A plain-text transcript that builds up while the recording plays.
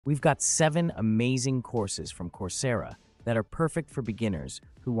We've got 7 amazing courses from Coursera that are perfect for beginners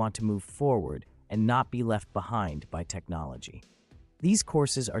who want to move forward and not be left behind by technology. These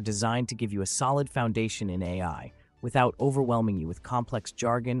courses are designed to give you a solid foundation in AI without overwhelming you with complex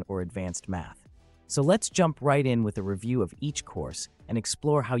jargon or advanced math. So let's jump right in with a review of each course and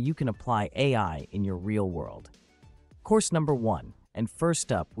explore how you can apply AI in your real world. Course number 1, and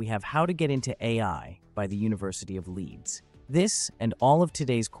first up, we have How to Get into AI by the University of Leeds. This and all of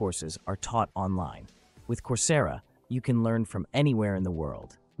today's courses are taught online. With Coursera, you can learn from anywhere in the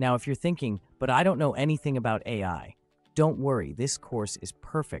world. Now, if you're thinking, but I don't know anything about AI, don't worry, this course is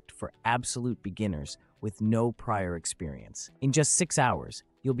perfect for absolute beginners with no prior experience. In just 6 hours,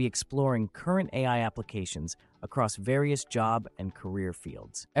 you'll be exploring current AI applications across various job and career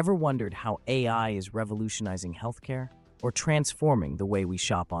fields. Ever wondered how AI is revolutionizing healthcare or transforming the way we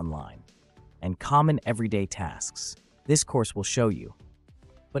shop online? And common everyday tasks. This course will show you.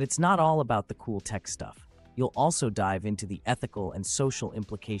 But it's not all about the cool tech stuff. You'll also dive into the ethical and social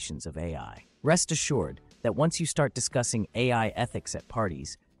implications of AI. Rest assured that once you start discussing AI ethics at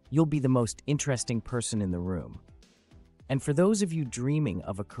parties, you'll be the most interesting person in the room. And for those of you dreaming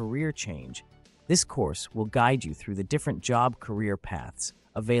of a career change, this course will guide you through the different job career paths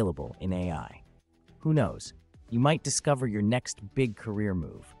available in AI. Who knows, you might discover your next big career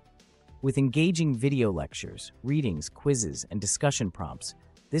move. With engaging video lectures, readings, quizzes, and discussion prompts,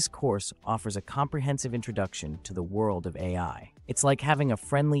 this course offers a comprehensive introduction to the world of AI. It's like having a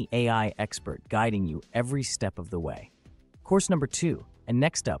friendly AI expert guiding you every step of the way. Course number 2, and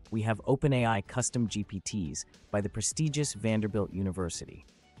next up, we have OpenAI Custom GPTs by the prestigious Vanderbilt University.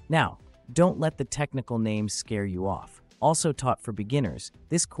 Now, don't let the technical names scare you off. Also taught for beginners,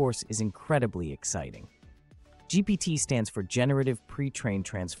 this course is incredibly exciting. GPT stands for Generative Pre-trained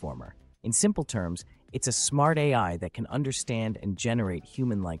Transformer. In simple terms, it's a smart AI that can understand and generate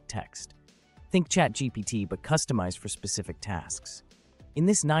human-like text. Think ChatGPT, but customized for specific tasks. In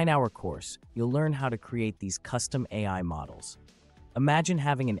this 9-hour course, you'll learn how to create these custom AI models. Imagine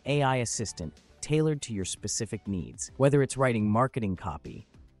having an AI assistant tailored to your specific needs, whether it's writing marketing copy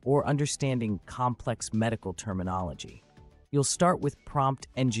or understanding complex medical terminology. You'll start with prompt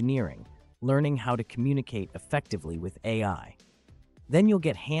engineering, learning how to communicate effectively with AI. Then you'll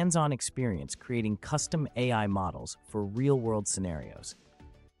get hands-on experience creating custom AI models for real-world scenarios.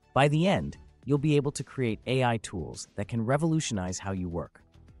 By the end, you'll be able to create AI tools that can revolutionize how you work.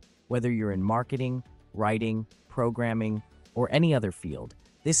 Whether you're in marketing, writing, programming, or any other field,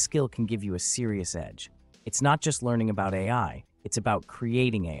 this skill can give you a serious edge. It's not just learning about AI, it's about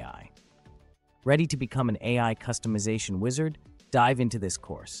creating AI. Ready to become an AI customization wizard? Dive into this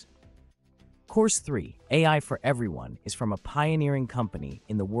course. Course 3, AI for Everyone, is from a pioneering company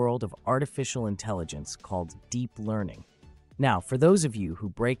in the world of artificial intelligence called DeepLearning. Now, for those of you who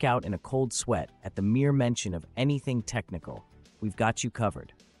break out in a cold sweat at the mere mention of anything technical, we've got you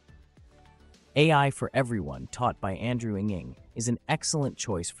covered. AI for Everyone, taught by Andrew Ng, is an excellent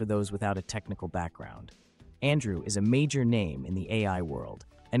choice for those without a technical background. Andrew is a major name in the AI world,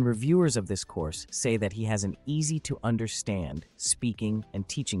 and reviewers of this course say that he has an easy-to-understand speaking and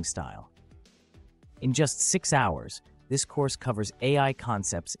teaching style. In just 6 hours, this course covers AI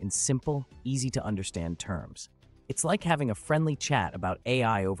concepts in simple, easy-to-understand terms. It's like having a friendly chat about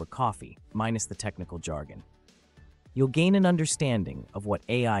AI over coffee, minus the technical jargon. You'll gain an understanding of what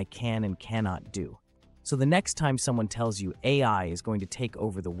AI can and cannot do. So the next time someone tells you AI is going to take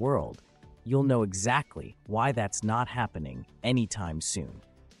over the world, you'll know exactly why that's not happening anytime soon.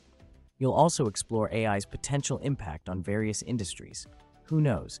 You'll also explore AI's potential impact on various industries. Who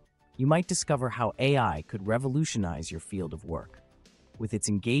knows? You might discover how AI could revolutionize your field of work. With its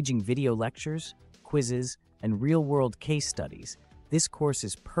engaging video lectures, quizzes, and real-world case studies, this course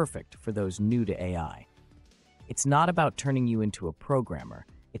is perfect for those new to AI. It's not about turning you into a programmer,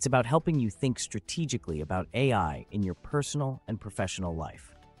 it's about helping you think strategically about AI in your personal and professional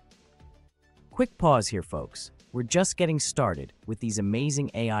life. Quick pause here, folks. We're just getting started with these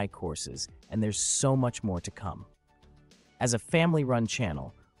amazing AI courses, and there's so much more to come. As a family-run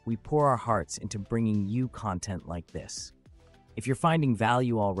channel, we pour our hearts into bringing you content like this. If you're finding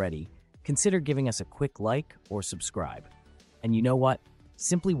value already, consider giving us a quick like or subscribe. And you know what?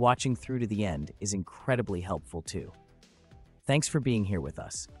 Simply watching through to the end is incredibly helpful too. Thanks for being here with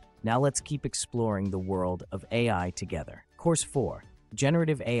us. Now let's keep exploring the world of AI together. Course 4,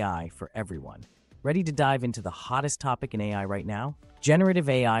 Generative AI for Everyone. Ready to dive into the hottest topic in AI right now? Generative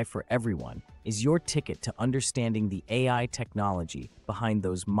AI for Everyone is your ticket to understanding the AI technology behind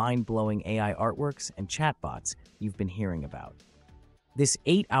those mind-blowing AI artworks and chatbots you've been hearing about. This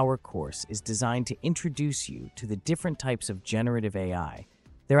 8-hour course is designed to introduce you to the different types of generative AI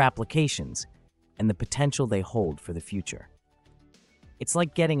their applications, and the potential they hold for the future. It's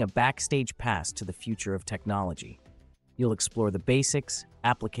like getting a backstage pass to the future of technology. You'll explore the basics,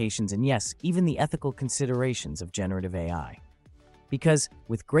 applications, and yes, even the ethical considerations of generative AI. Because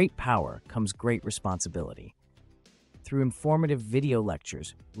with great power comes great responsibility. Through informative video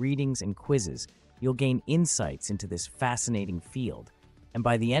lectures, readings, and quizzes, you'll gain insights into this fascinating field. And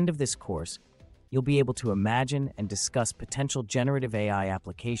by the end of this course, you'll be able to imagine and discuss potential generative AI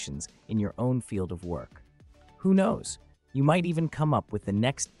applications in your own field of work. Who knows? You might even come up with the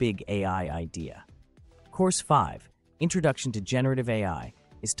next big AI idea. Course 5, Introduction to Generative AI,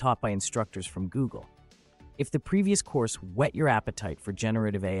 is taught by instructors from Google. If the previous course whet your appetite for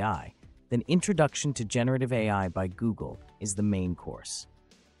generative AI, then Introduction to Generative AI by Google is the main course.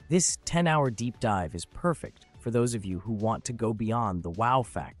 This 10-hour deep dive is perfect for those of you who want to go beyond the wow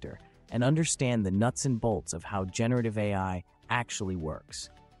factor and understand the nuts and bolts of how generative AI actually works.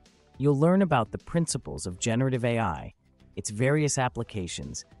 You'll learn about the principles of generative AI, its various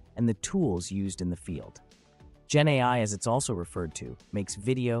applications, and the tools used in the field. Gen AI, as it's also referred to, makes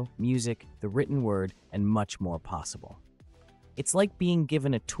video, music, the written word, and much more possible. It's like being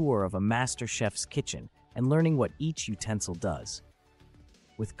given a tour of a master chef's kitchen and learning what each utensil does.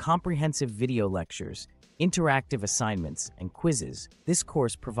 With comprehensive video lectures, interactive assignments, and quizzes, this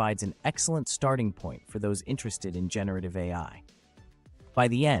course provides an excellent starting point for those interested in generative AI. By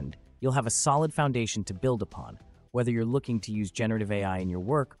the end, you'll have a solid foundation to build upon, whether you're looking to use generative AI in your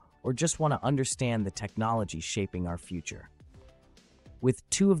work or just want to understand the technology shaping our future. With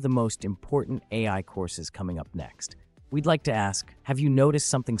two of the most important AI courses coming up next, we'd like to ask, have you noticed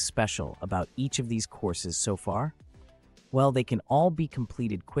something special about each of these courses so far? Well, they can all be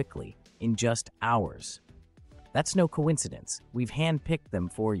completed quickly, in just hours. That's no coincidence. We've handpicked them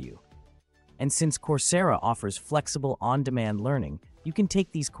for you. And since Coursera offers flexible on-demand learning, you can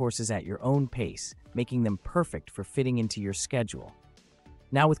take these courses at your own pace, making them perfect for fitting into your schedule.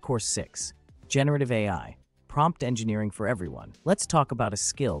 Now with Course 6, Generative AI, Prompt Engineering for Everyone, let's talk about a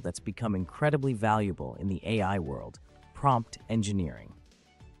skill that's become incredibly valuable in the AI world, prompt engineering.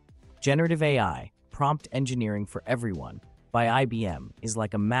 Generative AI, Prompt Engineering for Everyone by IBM is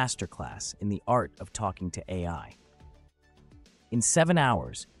like a masterclass in the art of talking to AI. In 7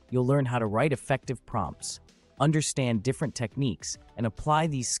 hours, you'll learn how to write effective prompts, understand different techniques, and apply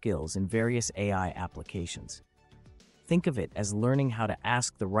these skills in various AI applications. Think of it as learning how to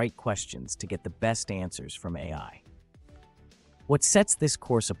ask the right questions to get the best answers from AI. What sets this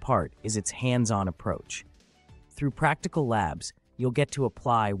course apart is its hands-on approach. Through practical labs, you'll get to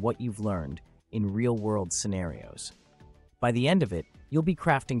apply what you've learned in real-world scenarios. By the end of it, you'll be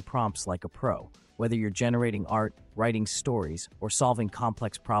crafting prompts like a pro, whether you're generating art, writing stories, or solving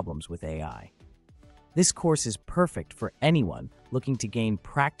complex problems with AI. This course is perfect for anyone looking to gain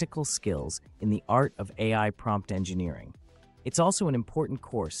practical skills in the art of AI prompt engineering. It's also an important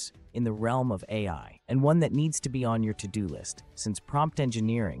course in the realm of AI, and one that needs to be on your to-do list, since prompt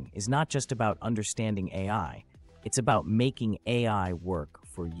engineering is not just about understanding AI, it's about making AI work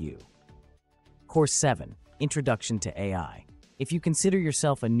for you. Course 7, Introduction to AI. If you consider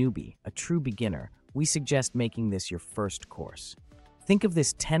yourself a newbie, a true beginner, we suggest making this your first course. Think of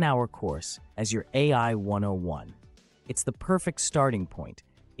this 10-hour course as your AI 101. It's the perfect starting point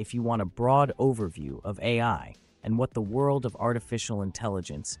if you want a broad overview of AI and what the world of artificial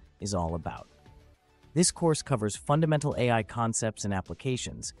intelligence is all about. This course covers fundamental AI concepts and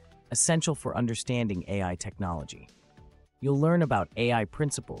applications, essential for understanding AI technology. You'll learn about AI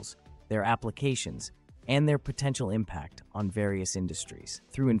principles, their applications, and their potential impact on various industries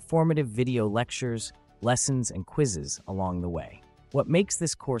through informative video lectures, lessons, and quizzes along the way. What makes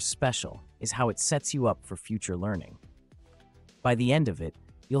this course special is how it sets you up for future learning. By the end of it,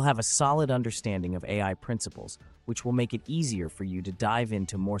 you'll have a solid understanding of AI principles, which will make it easier for you to dive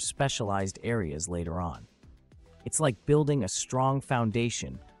into more specialized areas later on. It's like building a strong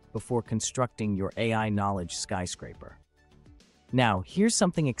foundation before constructing your AI knowledge skyscraper. Now, here's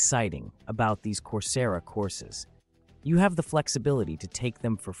something exciting about these Coursera courses. You have the flexibility to take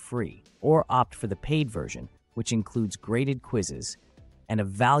them for free or opt for the paid version, which includes graded quizzes and a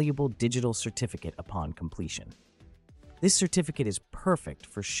valuable digital certificate upon completion. This certificate is perfect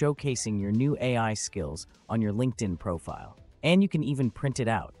for showcasing your new AI skills on your LinkedIn profile, and you can even print it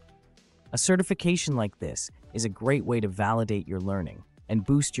out. A certification like this is a great way to validate your learning and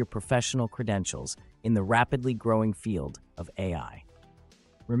boost your professional credentials in the rapidly growing field of AI.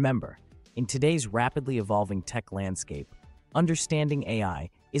 Remember, in today's rapidly evolving tech landscape, understanding AI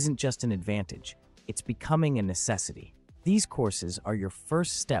isn't just an advantage, it's becoming a necessity. These courses are your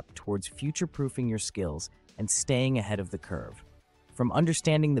first step towards future-proofing your skills and staying ahead of the curve. From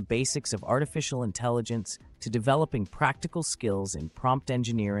understanding the basics of artificial intelligence to developing practical skills in prompt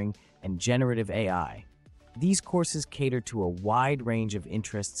engineering and generative AI, these courses cater to a wide range of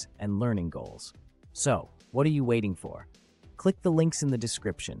interests and learning goals. So, what are you waiting for? Click the links in the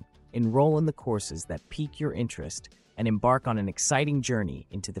description, enroll in the courses that pique your interest, and embark on an exciting journey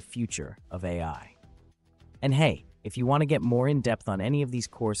into the future of AI. And hey, if you want to get more in-depth on any of these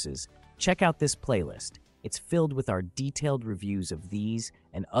courses, check out this playlist. It's filled with our detailed reviews of these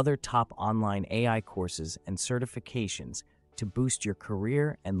and other top online AI courses and certifications to boost your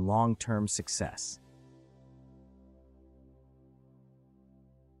career and long-term success.